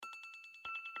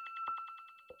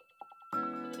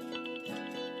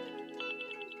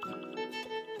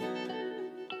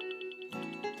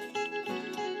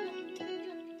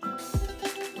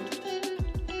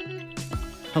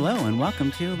Hello and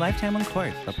welcome to Lifetime on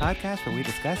Court, the podcast where we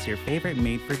discuss your favorite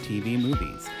made-for-TV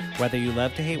movies. Whether you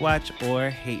love to hate watch or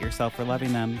hate yourself for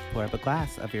loving them, pour up a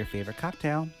glass of your favorite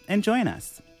cocktail and join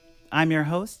us. I'm your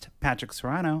host, Patrick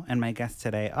Serrano, and my guests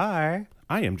today are...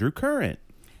 I am Drew Current.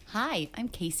 Hi, I'm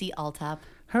Casey Altop.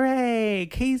 Hooray!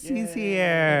 Casey's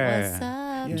here! What's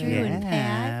up, Drew and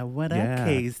Pat? What up,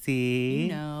 Casey? You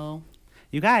know.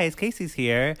 You guys, Casey's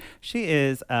here. She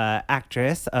is an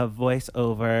actress, a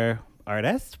voiceover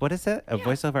artist. What is it? A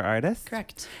voiceover artist?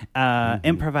 Correct.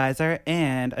 Improviser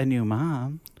and a new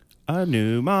mom. A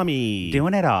new mommy.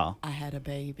 Doing it all. I had a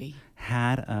baby.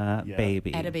 Had a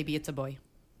baby. I had a baby. It's a boy.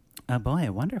 A boy.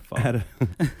 Wonderful. What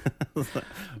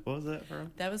was that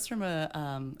from? That was from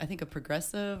I think a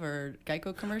Progressive or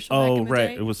Geico commercial. Oh, back in the right.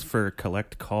 day. It was for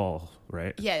collect call,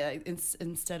 right? Yeah,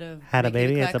 instead of Had a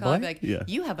making baby, collect it's a call, boy? I'd be like, Yeah.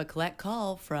 you have a collect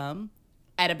call from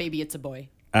 "Had a baby, it's a boy."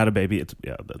 Add a baby. That's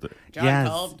it. John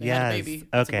called, had a baby,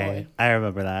 it's a Okay. boy. I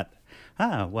remember that.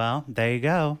 Oh, well, there you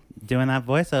go. Doing that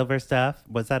voiceover stuff.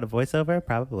 Was that a voiceover?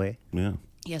 Probably. Yeah.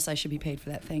 Yes, I should be paid for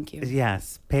that. Thank you.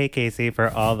 Yes. Pay Casey for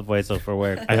all the voiceover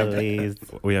work, please.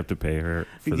 We have to pay her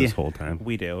for this whole time.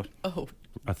 We do. Oh,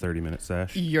 A 30-minute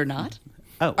sesh. you're not?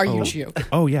 Oh, Are you joking?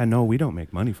 Oh, yeah. No, we don't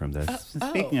make money from this.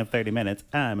 Speaking of 30 minutes,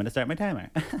 I'm going to start my timer.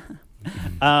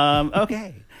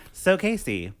 Okay. So,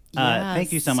 Casey,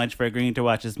 thank you so Yes. much for agreeing to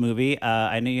watch this movie.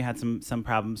 I knew you had some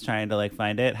problems trying to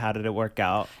find it. How did it work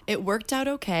out? It worked out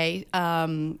okay.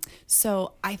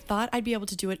 So I thought I'd be able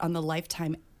to do it on the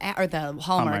Lifetime app, or the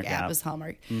Hallmark app. Is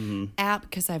Hallmark app,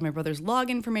 because I have my brother's log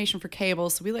information for cable,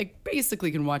 so we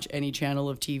basically can watch any channel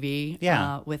of TV.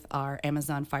 With our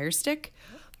Amazon Fire Stick.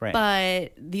 Right.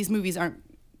 But these movies aren't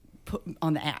put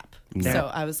on the app, so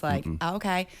I was like, oh,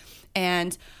 okay,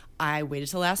 and I waited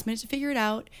till the last minute to figure it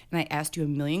out, and I asked you a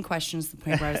million questions to the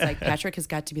point where I was like, Patrick has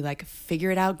got to be like, figure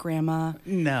it out, Grandma.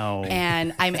 No.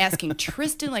 And I'm asking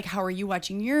Tristan, how are you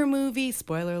watching your movie?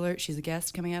 Spoiler alert, she's a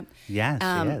guest coming up. Yes,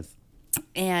 she is.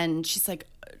 And she's like,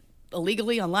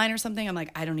 illegally online or something. I'm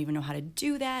like, I don't even know how to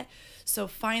do that. So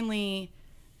finally,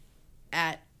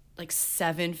 at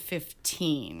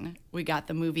 7:15, we got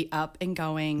the movie up and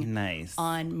going. Nice.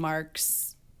 On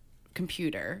Mark's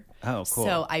computer. Oh, cool.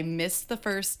 So I missed the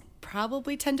first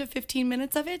probably 10 to 15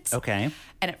 minutes of it. Okay.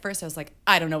 And at first I was like,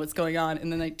 I don't know what's going on.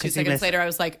 And then 2 'Cause you seconds missed- later, I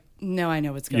was like, no, I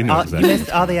know what's going You know on. You exactly.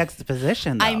 missed all the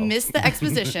exposition, though. I missed the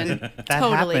exposition. That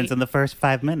totally. happens in the first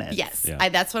 5 minutes. Yes, Yeah.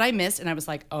 that's what I missed, and I was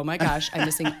like, "Oh my gosh, I'm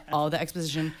missing all the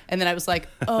exposition." And then I was like,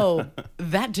 "Oh,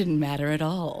 that didn't matter at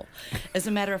all." As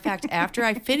a matter of fact, after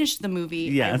I finished the movie,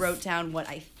 I Yes. wrote down what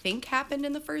I think happened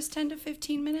in the first 10 to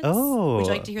 15 minutes. Oh. Would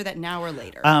you like to hear that now or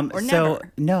later, or so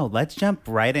never? no, let's jump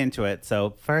right into it.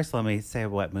 So first, let me say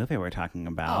what movie we're talking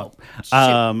about.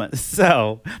 Oh,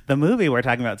 So the movie we're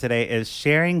talking about today is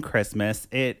Sharing Christmas.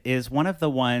 It is one of the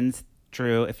ones,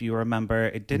 Drew, if you remember,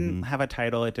 it didn't have a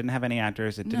title, it didn't have any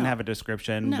actors, it didn't No. have a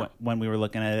description No. when we were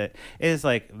looking at it. It is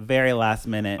very last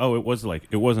minute. Oh, it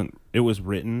was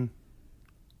written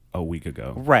a week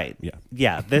ago. Right. Yeah.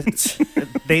 Yeah. This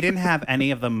they didn't have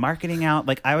any of the marketing out.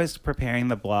 I was preparing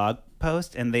the blog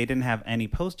post and they didn't have any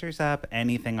posters up,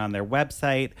 anything on their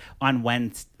website on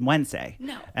Wednesday.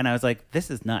 No. And I was like, this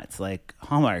is nuts.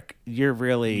 Hallmark, you're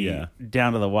really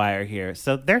down to the wire here.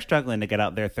 So they're struggling to get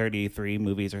out their 33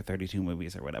 movies or 32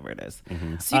 movies or whatever it is.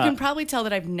 So you can probably tell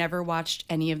that I've never watched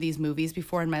any of these movies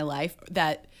before in my life.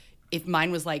 That if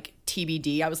mine was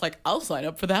TBD, I was like, I'll sign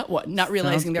up for that one, not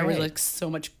realizing there was great. so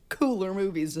much cooler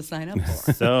movies to sign up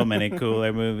for. So many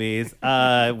cooler movies.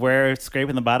 We're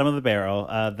scraping the bottom of the barrel.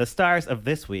 The stars of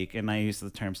this week, and I use the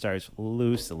term stars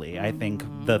loosely. I think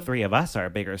the three of us are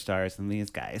bigger stars than these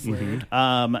guys.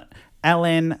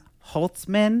 Ellen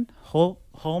Holtzman,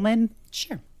 Holman,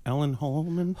 Sure. Ellen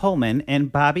Holman. Holman, and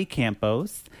Bobby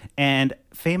Campos, and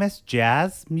famous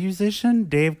jazz musician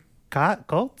Dave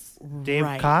Coates, Dave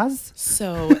Right. Koz.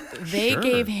 So they Sure.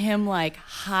 gave him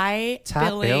high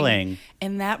Top billing.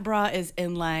 and that bra is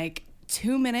in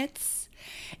 2 minutes.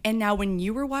 And now, when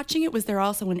you were watching it, was there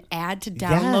also an ad to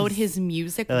download Yes. his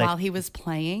music They're like, while he was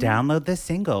playing? Download the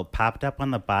single, popped up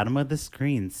on the bottom of the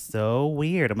screen. So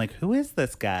weird. I'm like, who is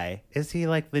this guy? Is he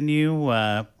the new,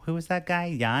 who is that guy?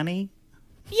 Yanni?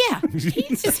 Yeah, is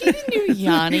he the new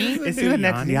Yanni? Is he the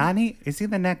next Yanni? Is he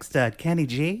the next Kenny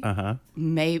G?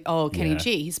 Maybe. Oh, Kenny Yeah.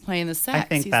 G. He's playing the sax. I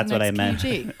think He's that's the what I next meant.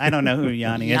 Kenny G. I don't know who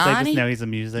Yanni is. I just Yanni? know he's a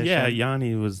musician. Yeah,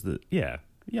 Yanni was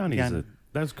Yanni's Yanni.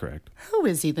 that's correct. Who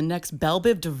is he? The next Belle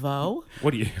Biv DeVoe?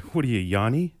 What are you,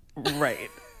 Yanni? Right.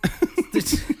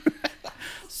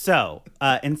 So,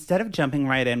 instead of jumping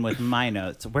right in with my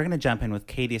notes, we're going to jump in with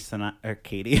Katie.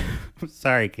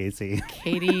 Sorry, Casey.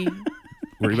 Katie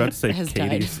Were you about to say has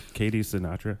Katie died.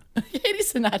 Sinatra? Katie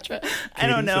Sinatra. I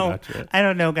don't know. Sinatra. I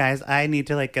don't know, guys. I need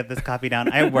to like get this coffee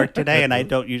down. I work today, and I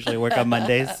don't usually work on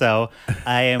Mondays, so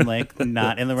I am like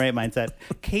not in the right mindset.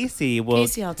 Casey will.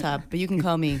 Casey Altop, but you can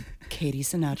call me Katie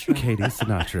Sinatra. Katie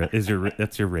Sinatra is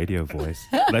that's your radio voice.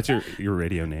 That's your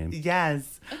radio name.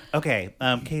 Yes. Okay,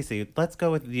 Casey, let's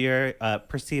go with your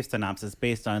perceived synopsis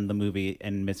based on the movie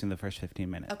and missing the first 15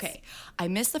 minutes. Okay, I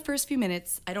missed the first few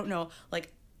minutes. I don't know,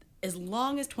 like, as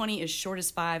long as 20, as short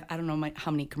as 5. I don't know how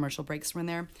many commercial breaks were in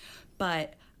there.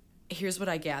 But here's what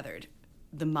I gathered.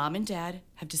 The mom and dad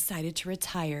have decided to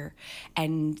retire,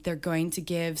 and they're going to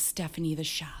give Stephanie the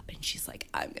shop. And she's like,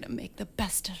 I'm going to make the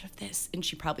best out of this. And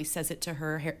she probably says it to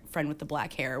her friend with the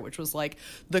black hair, which was like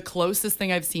the closest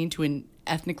thing I've seen to an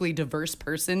ethnically diverse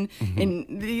person in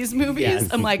these movies. Yes.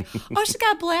 I'm like, oh, she's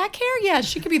got black hair? Yeah,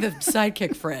 she could be the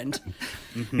sidekick friend.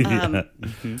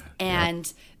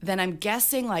 And then I'm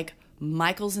guessing, like,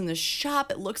 Michael's in the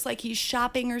shop. It looks like he's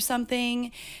shopping or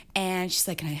something. And she's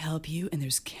like, can I help you? And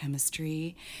there's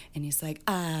chemistry. And he's like,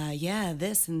 yeah,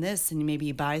 this and this. And maybe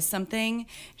he buys something.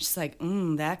 She's like,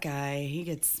 that guy, he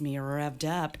gets me revved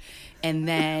up. And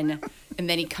then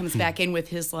he comes back in with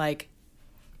his, like,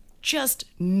 just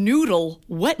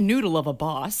wet noodle of a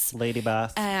boss. Lady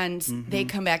boss. And they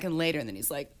come back in later, and then he's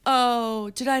like,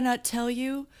 oh, did I not tell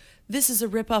you? This is a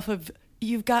ripoff of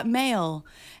You've Got Mail,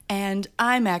 and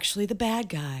I'm actually the bad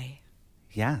guy.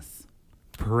 Yes.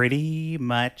 Pretty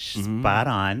much spot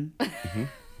on.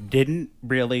 Didn't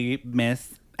really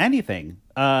miss anything.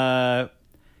 Yeah.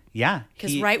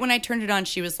 Because right when I turned it on,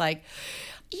 she was like,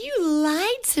 you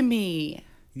lied to me.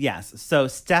 Yes. So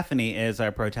Stephanie is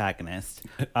our protagonist.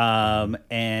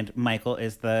 And Michael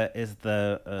is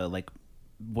the like,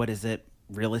 what is it?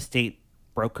 Real estate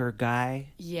broker guy?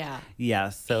 Yeah. Yeah.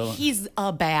 So He's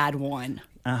a bad one.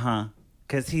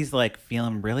 because he's like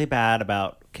feeling really bad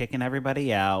about kicking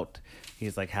everybody out.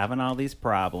 He's like having all these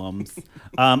problems.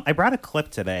 I brought a clip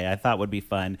today I thought would be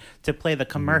fun to play the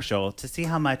commercial to see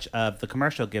how much of the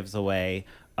commercial gives away.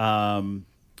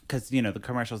 Because, you know, the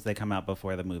commercials, they come out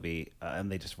before the movie and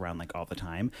they just run like all the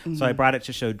time. So I brought it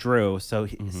to show Drew. So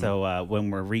when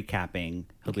we're recapping,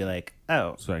 he'll be like,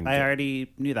 oh, So I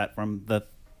already knew that from the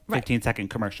 15-second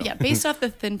commercial. Yeah, based off the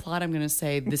thin plot, I'm going to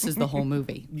say this is the whole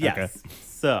movie. Yes. Okay.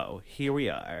 So here we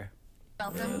are.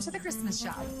 Welcome to the Christmas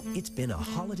shop. It's been a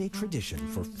holiday tradition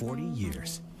for 40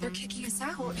 years. They're kicking us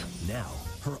out. Now,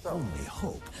 her only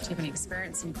hope Do you have any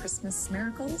experience in Christmas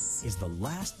miracles? is the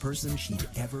last person she'd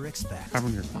ever expect.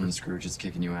 I'm Scrooge is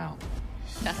kicking you out.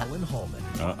 Helen Hallman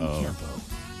in Campo.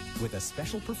 With a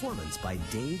special performance by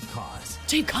Dave Koz.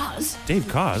 Dave Koz. Dave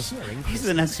Koz. Sharing He's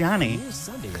the next Yanni. Here's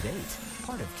Sunday at 8.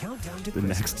 Part of Countdown to The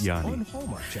Christmas next Yanni. on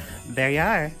Hallmark Channel. There you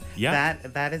are. Yeah.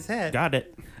 That is it. Got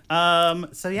it.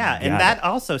 So yeah, and Got that it.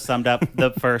 also summed up the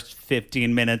first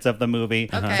 15 minutes of the movie.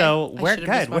 Okay. So I we're should have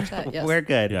good. just watched that, yes. We're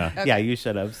good. Yeah. Yeah, you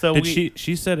should have. So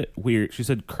She said it weird. She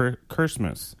said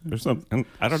Christmas or something.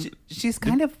 I don't. she's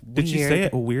kind of weird. Did she say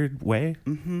it a weird way?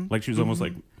 Mm-hmm. Like she was almost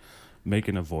like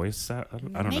making a voice. I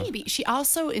don't know. Maybe. She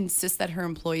also insists that her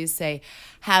employees say,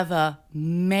 have a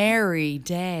merry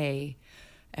day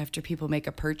after people make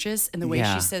a purchase. And the way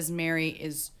Yeah. she says merry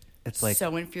is It's like-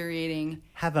 so infuriating.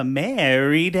 Have a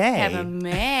merry day. Have a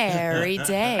merry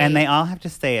day. and they all have to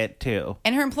say it too.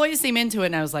 And her employees seem into it,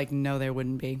 and I was like, no, there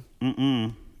wouldn't be.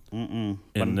 In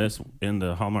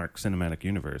the Hallmark Cinematic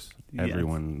Universe, Yes.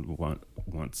 everyone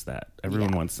wants that.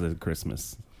 Everyone Yeah. wants the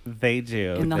Christmas. They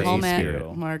do. In the They spirit. do.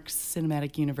 Hallmark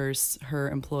Cinematic Universe, her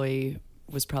employee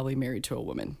was probably married to a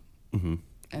woman. Mm-hmm.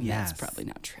 And Yes. that's probably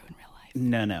not true in real life.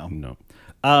 No. No.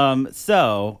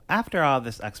 So after all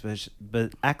this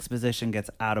exposition gets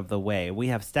out of the way, we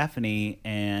have Stephanie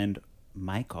and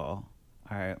Michael,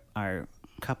 our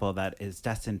couple that is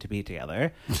destined to be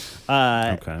together.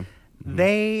 Okay.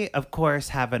 They, of course,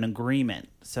 have an agreement.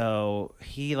 So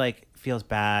he feels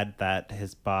bad that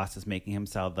his boss is making him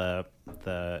sell the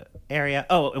area.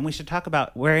 Oh, and we should talk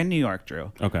about, we're in New York,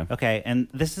 Drew. Okay. And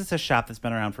this is a shop that's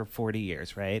been around for 40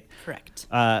 years, right? Correct.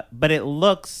 But it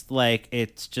looks like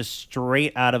it's just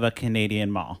straight out of a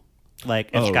Canadian mall.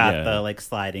 It's got the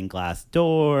sliding glass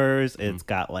doors. It's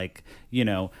got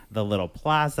the little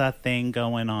plaza thing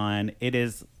going on. It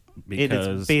is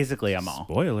basically a mall.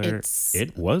 Spoiler, It's-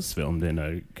 it was filmed in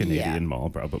a Canadian Yeah. mall,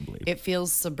 probably. It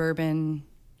feels suburban.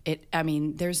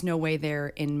 There's no way they're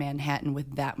in Manhattan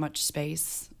with that much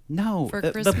space. No, For a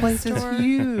the Christmas place store? is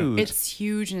huge. It's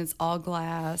huge and it's all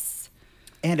glass.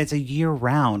 And it's a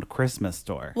year-round Christmas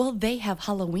store. Well, they have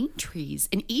Halloween trees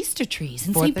and Easter trees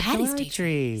and Fourth St. of Patty's July Day tree.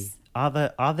 trees. all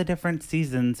the different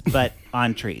seasons, but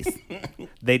on trees.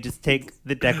 They just take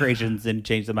the decorations and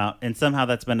change them out, and somehow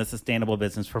that's been a sustainable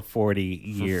business for 40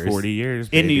 years. 40 years,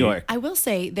 in New baby. York. I will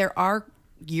say there are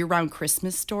year-round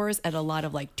Christmas stores at a lot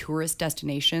of like tourist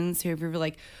destinations. So if you've ever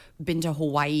like been to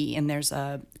Hawaii and there's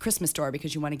a Christmas store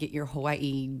because you want to get your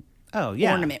Hawaii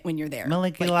ornament when you're there.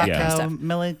 Melikilako.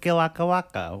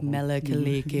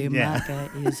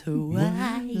 Melikalikimaka is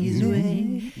Hawaii's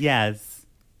way. Yes.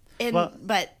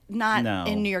 But not No.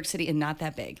 in New York City and not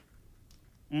that big.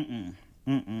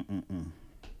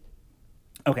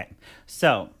 Okay,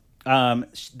 so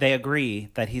they agree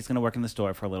that he's going to work in the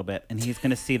store for a little bit, and he's going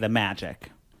to see the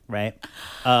magic, right,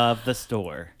 of the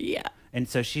store. Yeah. And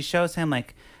so she shows him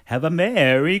like, "Have a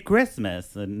Merry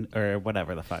Christmas," or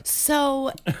whatever the fuck.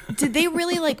 So did they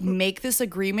really like make this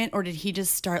agreement, or did he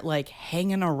just start like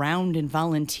hanging around and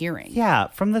volunteering? Yeah,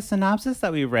 from the synopsis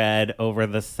that we read over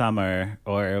the summer,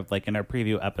 or like in our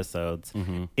preview episodes,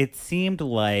 it seemed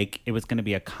like it was going to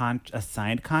be a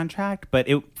signed contract, but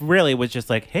it really was just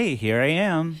like, "Hey, here I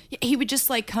am." He would just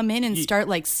like come in and start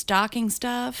like stocking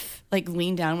stuff, like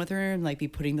lean down with her and like be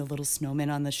putting the little snowman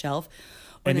on the shelf.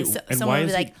 Or And then it- and someone why would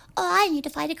be is he- like, "Oh, I need to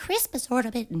find a Christmas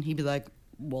ornament," and he'd be like,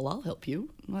 "Well, I'll help you."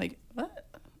 I'm like, what?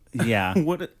 Yeah.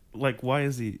 Why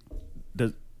is he?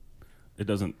 It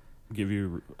doesn't give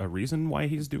you a reason why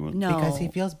he's doing No, Because he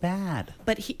feels bad.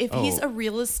 But if he's Oh. a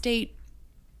real estate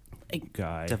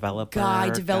guy. Developer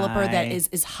that is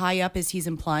as high up as he's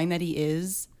implying that he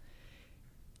is,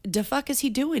 the fuck is he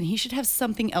doing? He should have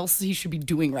something else he should be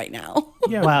doing right now.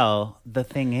 Yeah. Well, the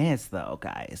thing is, though,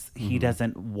 guys, he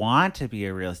doesn't want to be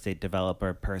a real estate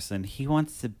developer person. He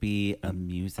wants to be a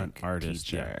music An artist.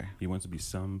 teacher. Yeah. He wants to be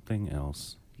something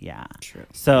else. Yeah. True.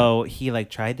 So he like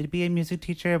tried to be a music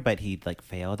teacher, but he like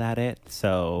failed at it.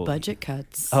 So Budget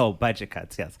cuts. Oh, budget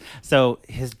cuts, yes. So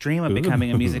his dream of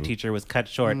becoming a music teacher was cut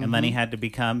short, and then he had to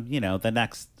become, the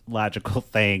next logical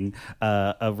thing,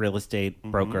 a real estate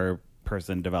broker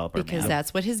person, developer. Because man.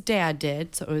 that's what his dad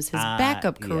did. So it was his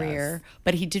backup yes. career,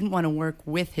 but he didn't want to work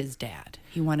with his dad.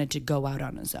 He wanted to go out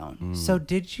on his own. So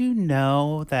did you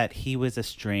know that he was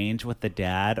estranged with the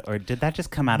dad, or did that just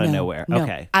come out of nowhere? No,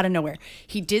 Okay. out of nowhere.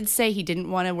 He did say he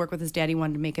didn't want to work with his dad. He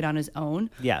wanted to make it on his own.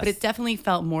 Yes. But it definitely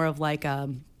felt more of like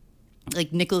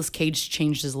Nicolas Cage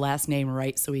changed his last name,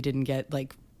 right? So he didn't get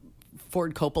like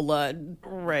Ford Coppola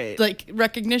Right. like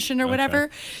recognition or whatever.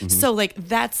 Mm-hmm. So like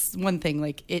that's one thing.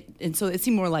 Like and so it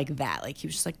seemed more like that. Like he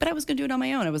was just like, but I was gonna do it on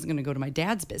my own. I wasn't gonna go to my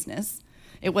dad's business.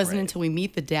 It wasn't until we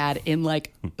meet the dad in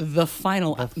like the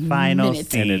final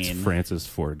minute. scene. And it's Francis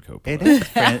Ford Coppola. It is.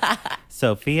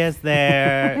 Sophia's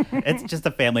there. It's just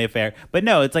a family affair. But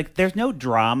no, it's like there's no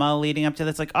drama leading up to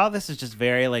this. Like all this is just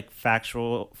very like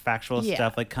factual Yeah.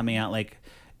 stuff like coming out like,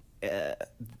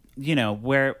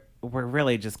 where we're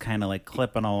really just kind of like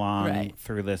clipping along Right.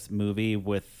 through this movie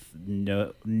with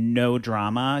no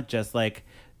drama. Just like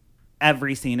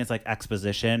every scene is like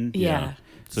exposition. Yeah.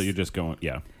 So you're just going,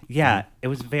 Yeah, it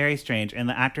was very strange. And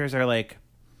the actors are like,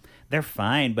 they're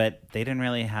fine, but they didn't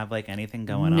really have like anything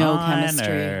going No on. chemistry.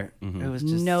 Or it was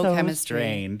just No so chemistry.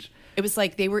 strange. It was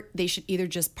like they should either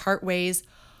just part ways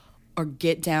or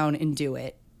get down and do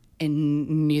it.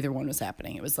 And neither one was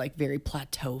happening. It was like very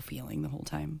plateau feeling the whole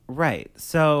time. Right.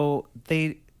 So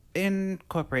they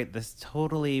incorporate this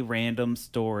totally random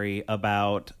story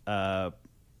about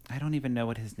I don't even know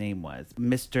what his name was.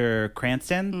 Mr.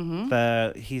 Cranston.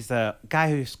 He's a guy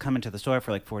who's come into the store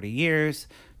for like 40 years.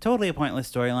 Totally a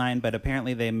pointless storyline, but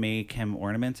apparently they make him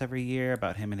ornaments every year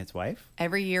about him and his wife.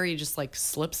 Every year he just like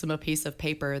slips them a piece of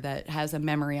paper that has a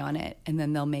memory on it, and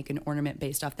then they'll make an ornament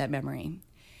based off that memory.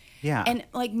 Yeah. And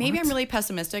like maybe I'm really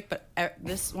pessimistic, but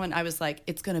this one I was like,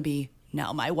 it's gonna be,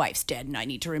 now my wife's dead and I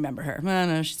need to remember her.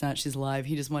 No, she's not. She's alive.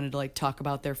 He just wanted to like talk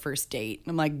about their first date.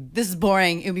 I'm like, this is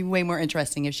boring. It would be way more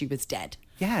interesting if she was dead.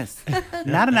 Yes.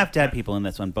 Not enough dead people in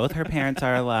this one. Both her parents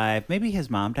are alive. Maybe his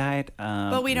mom died.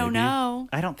 But we don't know.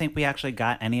 I don't think we actually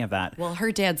got any of that. Well,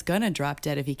 her dad's gonna drop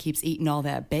dead if he keeps eating all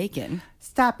that bacon.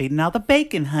 Stop eating all the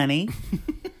bacon, honey.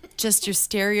 Just your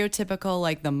stereotypical,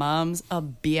 like the mom's a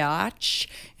biatch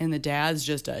and the dad's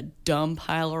just a dumb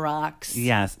pile of rocks.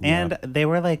 Yes. And they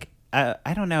were like,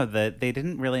 I don't know, they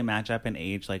didn't really match up in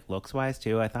age, like looks wise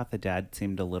too. I thought the dad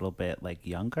seemed a little bit like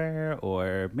younger,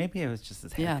 or maybe it was just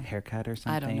his haircut or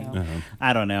something.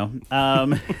 I don't know. I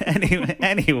don't know.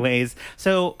 Anyways,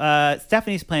 so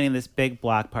Stephanie's planning this big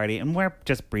block party, and we're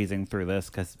just breezing through this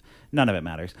because none of it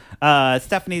matters.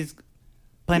 Stephanie's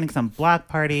planning some block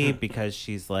party because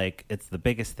she's like, it's the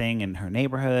biggest thing in her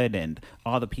neighborhood, and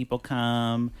all the people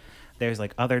come. There's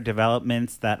like other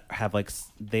developments that have like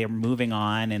they're moving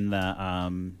on in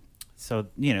the so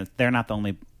they're not the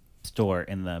only store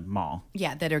in the mall.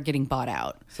 Yeah, that are getting bought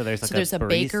out. So there's like there's a barista,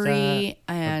 bakery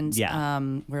and yeah.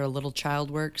 where a little child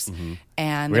works,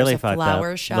 and Really there's a fucked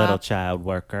flower up shop. little child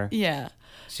worker. Yeah.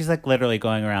 She's like literally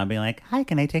going around being like, "Hi,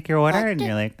 can I take your order?" And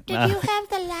you're like, Did you have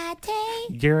the latte?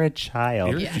 "You're a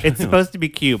child." Yeah. It's supposed to be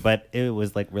cute, but it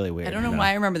was like really weird. I don't know why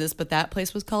I remember this, but that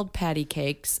place was called Patty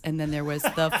Cakes, and then there was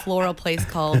the floral place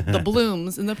called The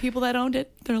Blooms, and the people that owned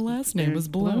it, their last name was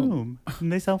Bloom.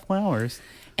 And they sell flowers.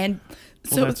 And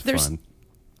Well, so that's there's fun.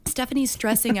 Stephanie's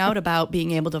stressing out about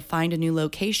being able to find a new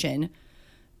location,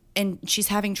 and she's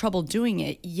having trouble doing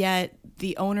it. Yet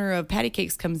the owner of Patty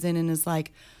Cakes comes in and is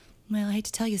like, "Well, I hate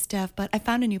to tell you, Steph, but I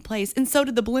found a new place, and so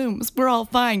did the Blooms. We're all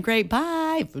fine. Great.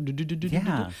 Bye."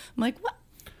 Yeah. I'm like, what?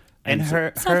 And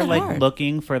her not that like hard.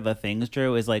 looking for the things,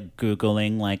 Drew, is like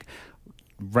Googling like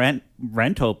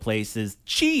rental places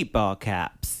cheap, all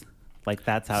caps. Like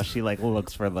that's how she like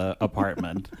looks for the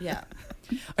apartment. Yeah.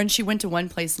 And she went to one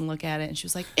place and looked at it, and she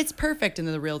was like, "It's perfect." And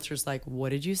then the realtor's like, "What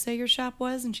did you say your shop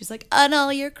was?" And she's like, "An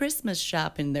all year Christmas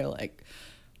shop." And they're like,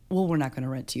 "Well, we're not going to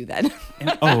rent to you then."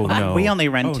 Oh no, We only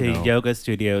rent Oh, to no. yoga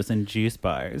studios and juice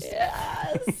bars.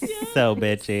 Yes. So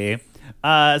bitchy.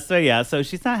 So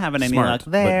she's not having any Smart, luck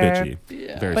there. but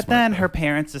bitchy. Very But smart, then though. her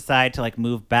parents decide to like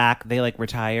move back. They like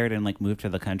retired and like moved to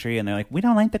the country, and they're like, "We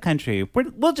don't like the country.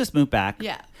 We'll just move back."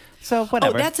 Yeah. So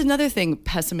whatever. Oh, that's another thing,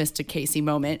 pessimistic Casey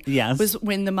moment. Yes. Was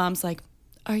when the mom's like,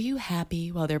 "Are you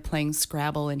happy?" while they're playing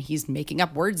Scrabble, and he's making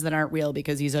up words that aren't real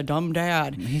because he's a dumb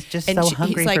dad. He's just And so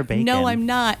hungry he's like, for bacon. "No, I'm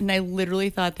not." And I literally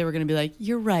thought they were going to be like,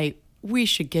 "You're right. We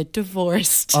should get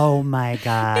divorced." Oh my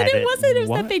god. and it wasn't. It was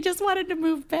What? that they just wanted to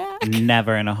move back.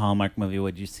 Never in a Hallmark movie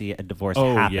would you see a divorce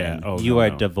Oh, happen. yeah. Oh, you no, are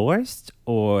no. divorced,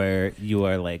 or you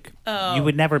are like you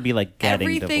would never be like getting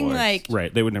Everything divorced. like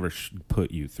Right, they would never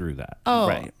put you through that. Oh,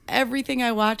 Right. everything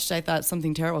I watched, I thought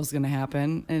something terrible was going to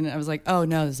happen, and I was like, "Oh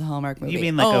no, this is a Hallmark movie."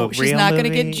 mean like oh, a she's real not going to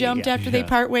movie? get jumped Yeah. after they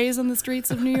part ways on the streets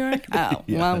of New York. Oh,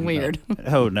 well, no. weird.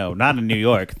 Oh no, not in New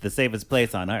York, the safest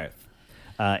place on earth,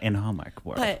 in Hallmark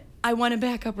world. But I want to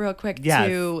back up real quick Yes.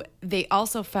 to they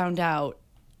also found out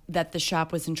that the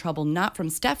shop was in trouble not from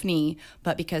Stephanie,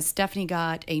 but because Stephanie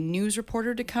got a news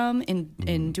reporter to come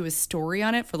and do a story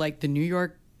on it for like the New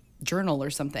York Journal or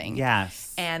something.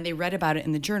 Yes. And they read about it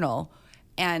in the Journal,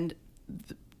 and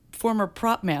former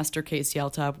prop master Casey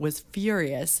Altop was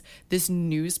furious. This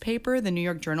newspaper, the New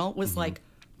York Journal, was like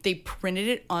they printed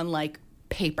it on like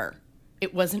paper.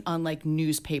 It wasn't on like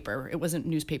newspaper. It wasn't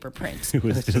newspaper print. It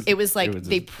was just- It was like it was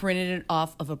they just- printed it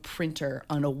off of a printer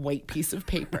on a white piece of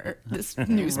paper. This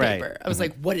newspaper. I was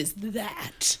like, "What is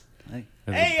that?"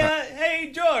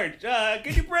 Hey, George,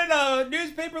 can you print a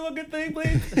newspaper-looking thing,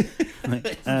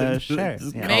 please? Sure.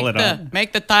 Yeah.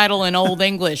 Make the title in Old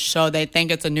English so they think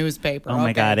it's a newspaper. Oh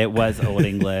my God, it was Old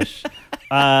English.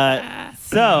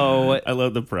 So I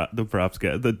love the props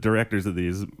guy. The directors of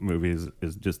these movies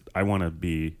is just I want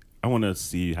to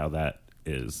see how that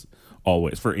is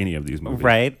always for any of these movies.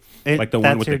 right, Like the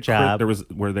that's one with your the job. there was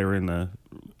where they were in the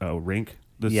rink,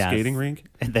 the Yes. skating rink.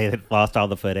 And they had lost all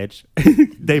the footage.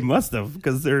 They must have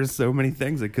because there's so many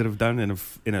things they could have done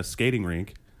in a skating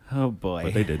rink, Oh boy.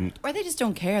 but they didn't. Or they just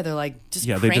don't care. They're like,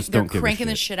 Yeah, they just they're don't give a cranking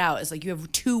this shit. shit out. It's like you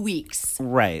have 2 weeks.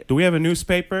 Right. Do we have a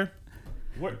newspaper?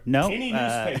 No, any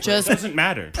newspaper. just- It doesn't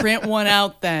matter. Print one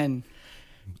out then.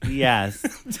 Yes.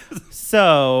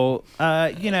 So,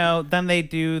 then they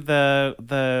do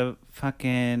the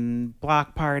fucking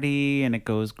block party, and it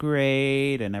goes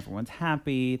great, and everyone's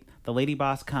happy. The lady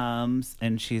boss comes,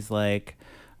 and she's like,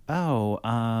 "Oh,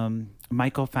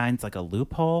 Michael finds like a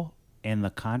loophole in the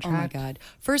Oh contract." my God.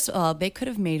 First of all, they could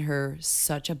have made her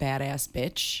such a badass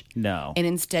bitch. No. And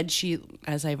instead, she,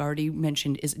 as I've already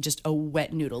mentioned, is just a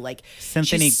wet noodle. Like,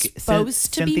 Cynthia she's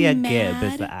supposed to Cynthia be Gibb mad.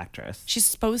 is the actress. She's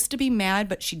supposed to be mad,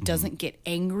 but she doesn't get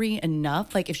angry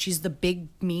enough. Like, if she's the big,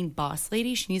 mean boss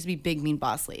lady, she needs to be big, mean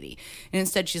boss lady. And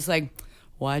instead, she's like,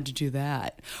 "Why'd you do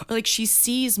that?" Or, like, she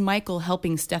sees Michael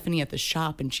helping Stephanie at the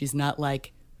shop, and she's not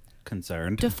like,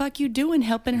 Concerned. "The fuck you doing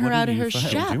helping her What out are of you her fucking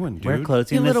shop? doing, dude? We're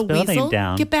closing You this little building weasel,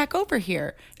 down. get back over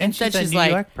here." And Instead, she's a New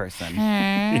like, York person.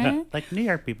 Yeah. Like New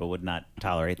York people would not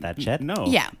tolerate that shit. No.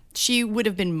 Yeah, she would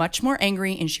have been much more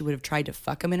angry, and she would have tried to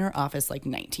fuck him in her office like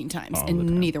 19 times,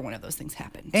 and neither one of those things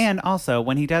happened. And also,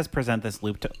 when he does present this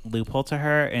loophole to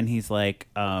her, and he's like,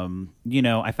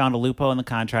 I found a loophole in the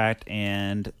contract,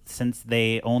 and since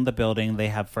they own the building, they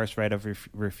have first right of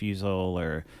refusal,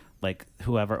 or like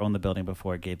whoever owned the building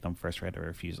before gave them first right of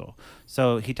refusal.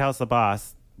 So he tells the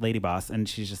boss, lady boss, and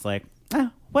she's just like,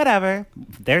 whatever.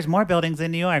 There's more buildings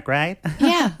in New York, right?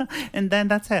 Yeah. And then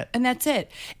that's it. And that's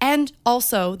it. And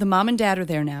also, the mom and dad are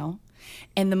there now,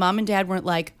 and the mom and dad weren't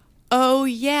like, oh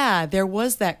yeah, there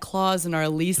was that clause in our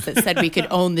lease that said we could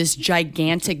own this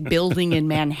gigantic building in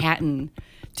Manhattan.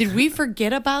 Did we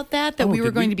forget about that? That we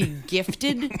were going to be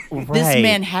gifted this Right.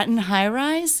 Manhattan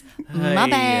high-rise? My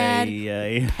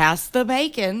bad. Pass the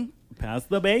bacon. Pass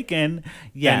the bacon.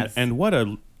 Yes. And what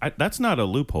that's not a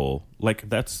loophole. Like,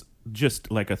 that's just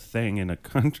like a thing in a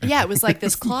contract. Yeah, it was like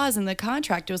this clause in the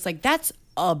contract. It was like, that's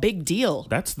a big deal.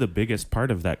 That's the biggest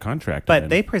part of that contract. But then.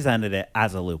 they presented it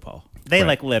as a loophole. They Right.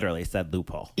 like literally said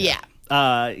loophole. Yeah.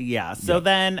 Yeah. So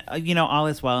then, all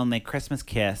is well, and they Christmas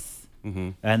kiss.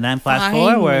 And then flash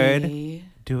forward Finally.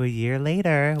 to a year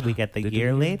later. We get the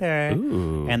year later.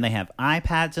 Ooh. And they have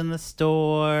iPads in the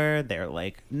store. They're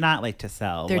like, not like to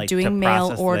sell. They're like doing to mail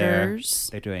process orders.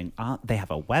 They're doing, they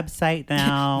have a website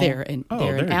now. They're an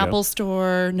there you go. Apple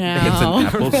store It's now. an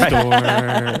Apple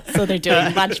store. So they're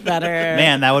doing much better.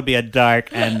 Man, that would be a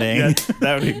dark ending. Yeah,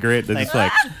 that would be great. They're just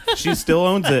like, she still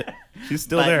owns it. She's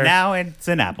still But there. now it's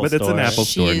an Apple But store. it's an Apple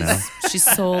store now. She's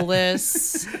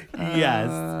soulless.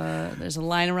 Yes. There's a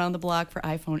line around the block for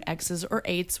iPhone X's or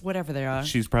 8s, whatever they are.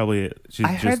 She's probably. She's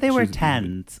I heard they were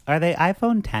 10s. Are they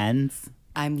iPhone 10s?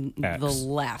 I'm X. the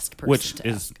last person Which to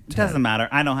is ask. Doesn't matter.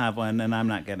 I don't have one, and I'm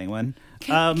not getting one.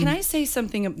 Can I say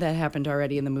something that happened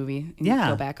already in the movie? Yeah.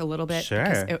 Go back a little bit. Sure.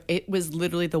 Because it was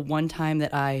literally the one time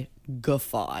that I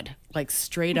guffawed. Like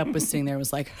straight up was sitting there,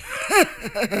 was like,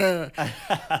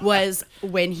 was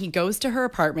when he goes to her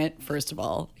apartment. First of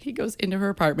all, he goes into her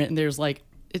apartment and there's like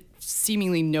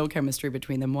seemingly no chemistry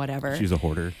between them, whatever. She's a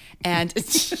hoarder. And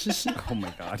Oh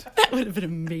my god. that would have been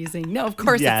amazing. No, of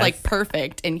course Yes. it's like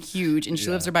perfect and huge, and she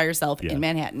lives there by herself Yeah. in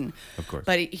Manhattan. Of course.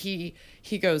 But he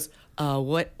goes,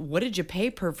 what did you pay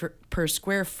per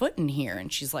square foot in here?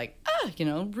 And she's like,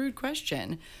 rude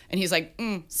question. And he's like,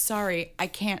 sorry, I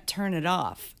can't turn it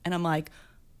off. And I'm like,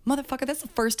 motherfucker, that's the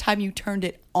first time you turned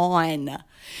it on.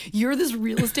 You're this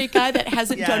real estate guy that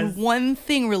hasn't Yes. done one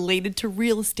thing related to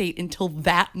real estate until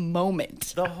that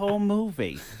moment. The whole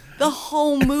movie. The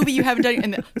whole movie you haven't done.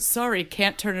 And sorry,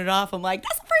 can't turn it off. I'm like,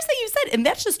 that's the first thing you said. And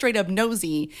that's just straight up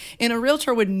nosy. And a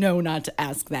realtor would know not to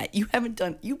ask that. You've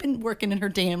been working in her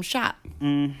damn shop.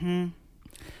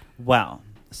 Well,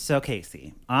 so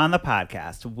Casey, on the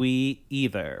podcast, we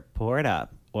either pour it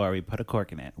up or we put a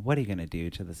cork in it. What are you going to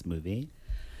do to this movie?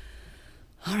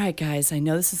 All right, guys, I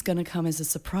know this is going to come as a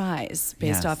surprise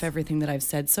based Yes. off everything that I've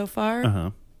said so far. Uh-huh.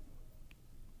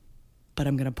 But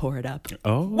I'm going to pour it up.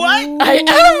 Oh. What?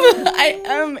 I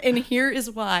am. And here is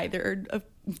why. There are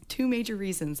two major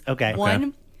reasons. Okay.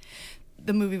 One,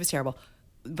 the movie was terrible.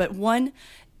 But one,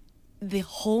 the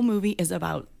whole movie is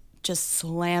about just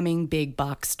slamming big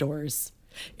box stores.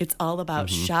 It's all about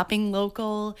shopping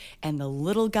local and the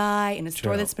little guy in a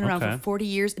store that's been around Okay. for 40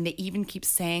 years. And they even keep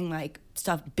saying like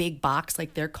stuff, big box,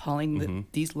 like they're calling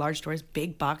these large stores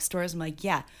big box stores. I'm like,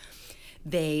 yeah.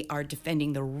 They are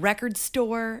defending the record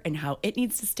store and how it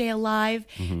needs to stay alive.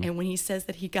 And when he says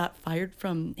that he got fired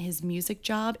from his music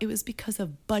job, it was because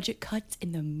of budget cuts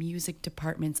in the music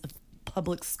departments of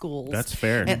public schools. That's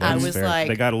fair. And That's I was fair. like,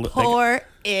 They got pour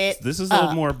it This is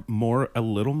a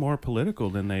little more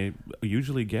political than they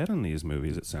usually get in these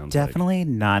movies. It sounds Definitely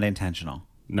not intentional. like.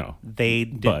 No. They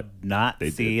did But not they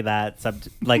see did. that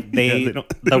like they, Yeah, they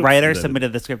don't the see writer that.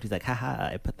 submitted the script. He's like, haha,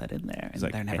 I put that in there, and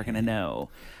like, they're never gonna know.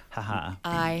 Haha.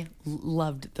 I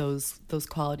loved those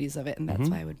qualities of it, and that's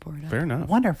why I would pour it up. Fair enough.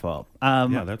 Wonderful.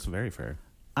 Yeah, that's very fair.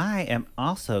 I am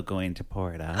also going to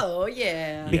pour it up. Oh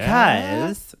yeah.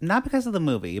 Because not because of the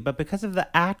movie, but because of the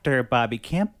actor Bobby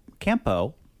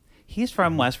Campo. He's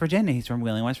from West Virginia. He's from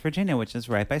Wheeling, West Virginia, which is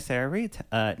right by Sarah Reed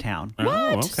town.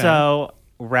 Oh, okay. So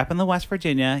repping the West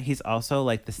Virginia. He's also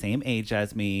like the same age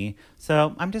as me.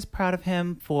 So I'm just proud of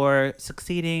him for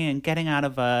succeeding and getting out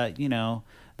of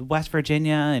West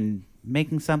Virginia and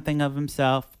making something of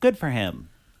himself. Good for him.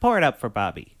 Pour it up for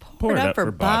Bobby. Pour it up for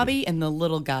Bobby and the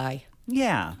little guy.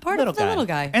 Yeah, Part of the little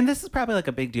guy. And this is probably like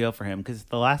a big deal for him because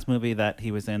the last movie that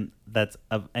he was in that's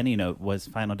of any note was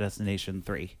Final Destination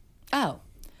 3. Oh.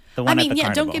 The one I at mean, the yeah,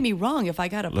 don't carnival. get me wrong. If I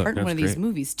got a Look, part in one that's of these great.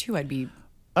 movies too, I'd be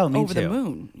Oh, me over too. the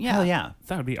moon. Yeah. Hell yeah.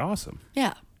 That would be awesome.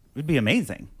 Yeah. It'd be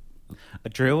amazing.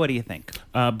 Drew, what do you think?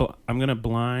 I'm gonna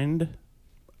blind.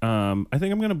 I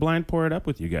think I'm gonna blind pour it up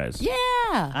with you guys. Yeah.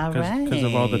 All right. Because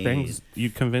of all the things you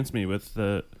convinced me with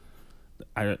the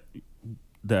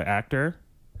actor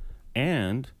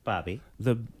and Bobby.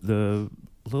 the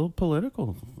little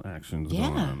political actions going Yeah.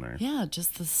 on there. Yeah.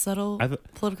 Just the subtle I th-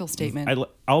 political statement.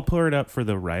 I'll pour it up for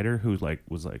the writer who was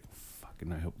like,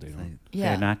 "Fucking, I hope they don't." Yeah.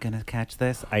 They're not going to catch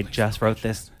this. I just wrote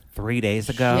this 3 days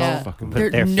ago. yeah. fucking-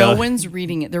 But they're No fil- one's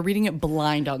reading it. They're reading it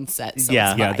blind on set. So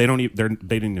Yeah. it's Yeah, fine. they don't.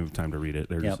 They didn't have time to read it.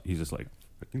 They're Yep. just, he's just like,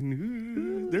 "There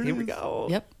Here it we is." go.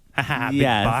 Yep. Haha, big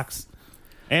box.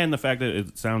 And the fact that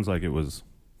it sounds like it was,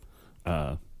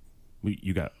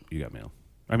 you got mail.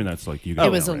 I mean, that's like you got.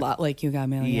 It was mail, a right? lot like You Got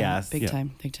Mail. Yeah. Yes. Big Yeah.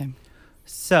 time. Big time.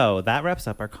 So that wraps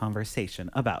up our conversation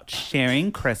about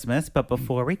sharing Christmas. But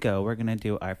before we go, we're going to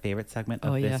do our favorite segment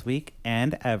of this week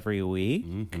and every week.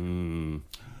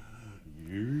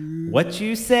 What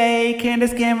you say,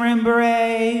 Candace Cameron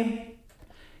Bure?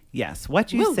 Yes,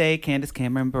 what you say, Candace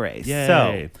Cameron Bure.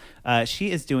 Yay. So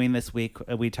she is doing this week,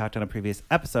 we talked on a previous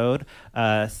episode,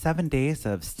 7 days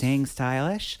of staying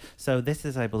stylish. So this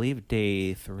is, I believe,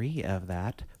 day 3 of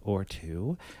that, or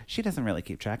 2. She doesn't really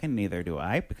keep track, and neither do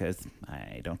I, because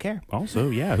I don't care. Also,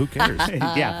 yeah, who cares?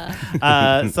 Yeah.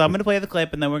 So I'm going to play the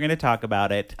clip, and then we're going to talk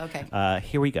about it. Okay.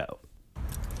 Here we go.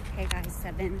 Hey guys,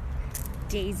 7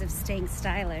 days of staying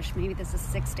stylish. Maybe this is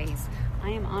 6 days. I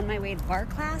am on my way to bar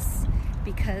class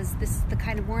because this is the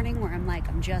kind of morning where I'm like,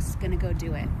 I'm just gonna go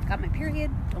do it. Got my period,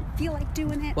 don't feel like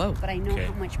doing it, but I know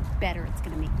how much better it's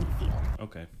gonna make me feel.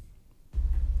 Okay.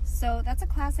 So that's a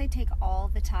class I take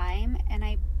all the time, and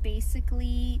I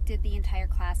basically did the entire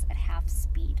class at half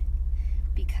speed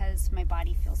because my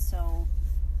body feels so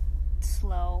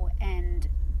slow and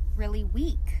really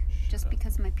weak just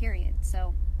because of my period.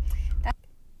 So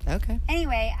Okay.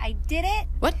 anyway, I did it.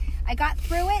 What? I got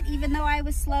through it even though I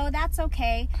was slow. That's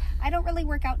okay. I don't really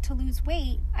work out to lose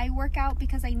weight. I work out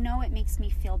because I know it makes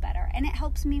me feel better, and it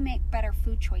helps me make better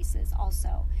food choices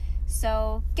also.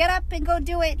 So get up and go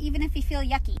do it even if you feel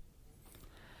yucky.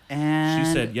 And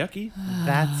She said yucky?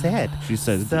 that's it. She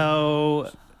said So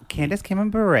Candace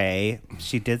Cameron Bure,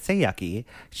 she did say yucky.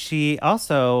 She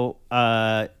also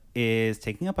is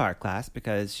taking a bar class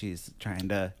because she's trying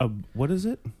to what is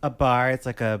it? a bar. It's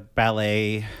like a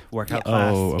ballet workout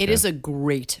class. Oh, okay. It is a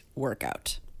great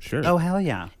workout. Sure. Oh, hell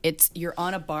yeah. You're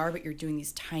on a bar, but you're doing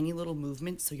these tiny little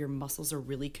movements, so your muscles are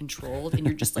really controlled, and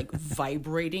you're just like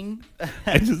vibrating.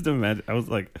 I just imagine. I was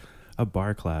like, a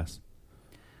bar class.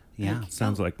 Yeah.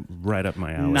 Sounds like right up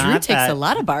my alley. Not Drew takes that- a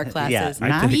lot of bar classes. Yeah,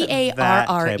 not take that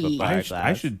type of BARRE. bar I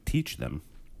class. should teach them.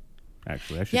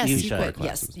 Actually, I should Yes, teach you bar could.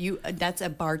 Yes, classes. you. That's a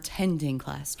bartending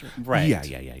class, Drew. Right.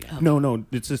 Yeah. No,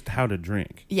 it's just how to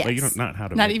drink. Yes. Like, you don't, not how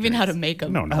to Not make even how to drinks. make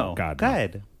 'em. No, Oh, God. no.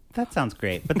 good. That sounds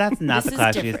great. But that's not This the is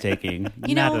class she is different. taking.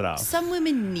 You Not know, at all. some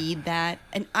women need that,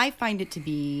 and I find it to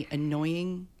be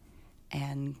annoying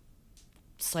and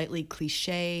slightly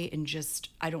cliche, and just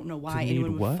I don't know why need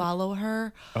anyone would what? follow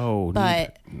her. Oh,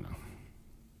 but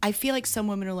I feel like some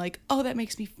women are like, oh, that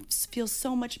makes me feel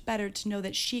so much better to know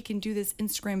that she can do this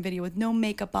Instagram video with no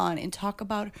makeup on and talk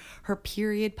about her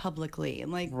period publicly,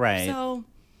 and like, Right. So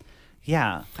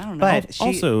Yeah. I don't know. But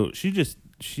also,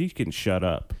 she can shut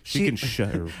up. She can shut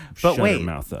her, But shut her wait,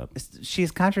 mouth up.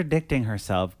 she's contradicting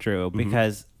herself, Drew,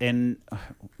 because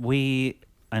we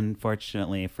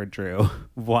unfortunately for Drew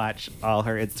watch all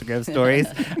her Instagram stories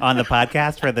on the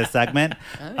podcast for this segment.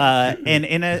 And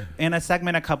in a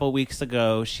segment a couple weeks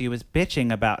ago, she was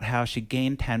bitching about how she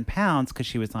gained 10 pounds because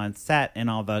she was on set and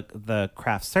all the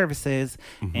craft services,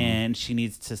 and she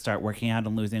needs to start working out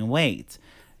and losing weight.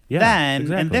 Yeah, Then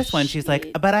exactly. in this one, she's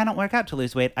like, but I don't work out to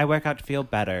lose weight. I work out to feel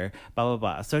better, blah, blah,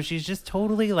 blah. So she's just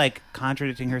totally like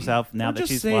contradicting herself now Or that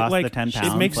just she's say, lost like, the 10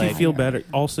 pounds. It makes you Like, feel better.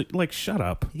 Also, like, shut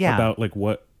up. Yeah. About like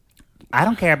what. I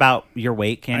don't care about your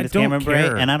weight, Candace don't Cameron Bure,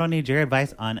 care. and I don't need your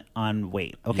advice on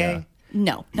weight, okay? Yeah.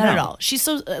 No, not at all. She's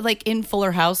so like in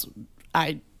Fuller House.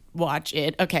 I watch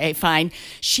it. Okay, fine.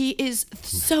 She is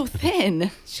so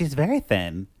thin. She's very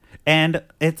thin. And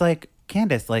it's like,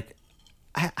 Candace, like,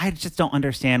 I just don't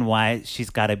understand why she's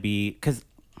got to be, because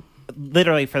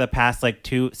literally for the past like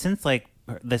since like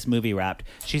this movie wrapped,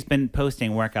 she's been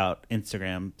posting workout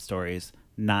Instagram stories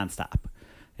nonstop.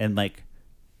 And like,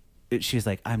 she's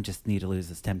like, I just need to lose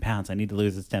this 10 pounds. I need to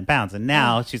lose this 10 pounds. And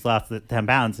now she's lost the 10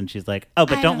 pounds and she's like, oh,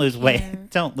 but I don't don't lose weight. care.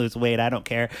 Don't lose weight. I don't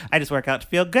care. I just work out to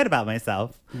feel good about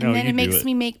myself. No, And then you it do makes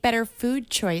me make better food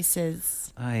choices.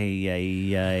 Ay,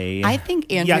 ay, ay. I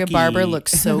think Andrea Yucky. Barber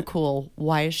looks so cool.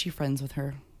 Why is she friends with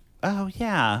her? Oh,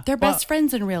 yeah. They're Well, best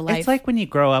friends in real life. It's like when you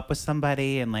grow up with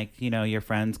somebody and like, you know, you're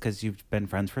friends because you've been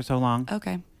friends for so long.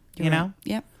 okay, You You're know? right.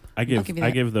 Yep. I I'll give give you I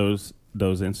that. give those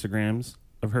Instagrams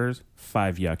of hers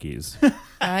 5 yuckies.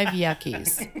 5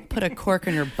 yuckies. Put a cork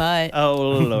in her butt.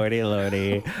 Oh, lordy,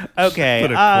 lordy. Okay,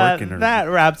 Put a cork in her that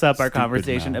wraps up our stupid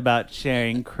conversation mouth. about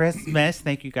sharing Christmas.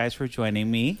 Thank you guys for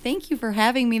joining me. Thank you for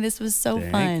having me. This was so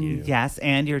Thank fun. you. Yes,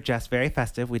 and you're just very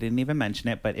festive. We didn't even mention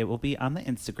it, but it will be on the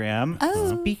Instagram.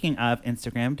 Oh. Speaking of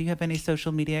Instagram, do you have any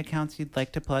social media accounts you'd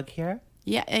like to plug here?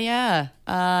 Yeah.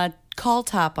 Call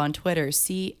Top on Twitter.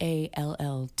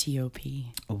 CALLTOP.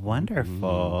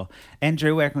 Wonderful. And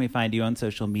Drew, where can we find you on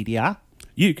social media?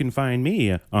 You can find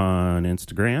me on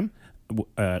Instagram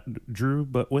Drew,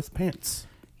 but with pants.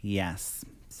 Yes.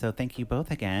 So thank you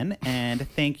both again. And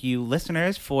thank you,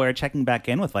 listeners, for checking back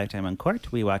in with Lifetime on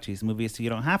Court. We watch these movies so you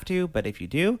don't have to, but if you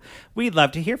do, we'd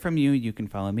love to hear from you. You can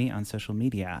follow me on social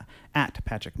media at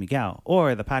Patrick Miguel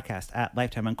or the podcast at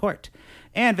Lifetime on Court.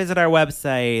 And visit our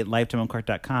website,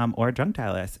 lifetimeoncourt.com, or drunk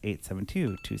dial us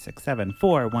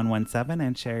 872-267-4117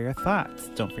 and share your thoughts.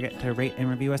 Don't forget to rate and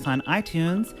review us on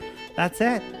iTunes. That's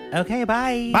it. Okay,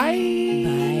 bye. Bye.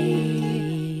 Bye.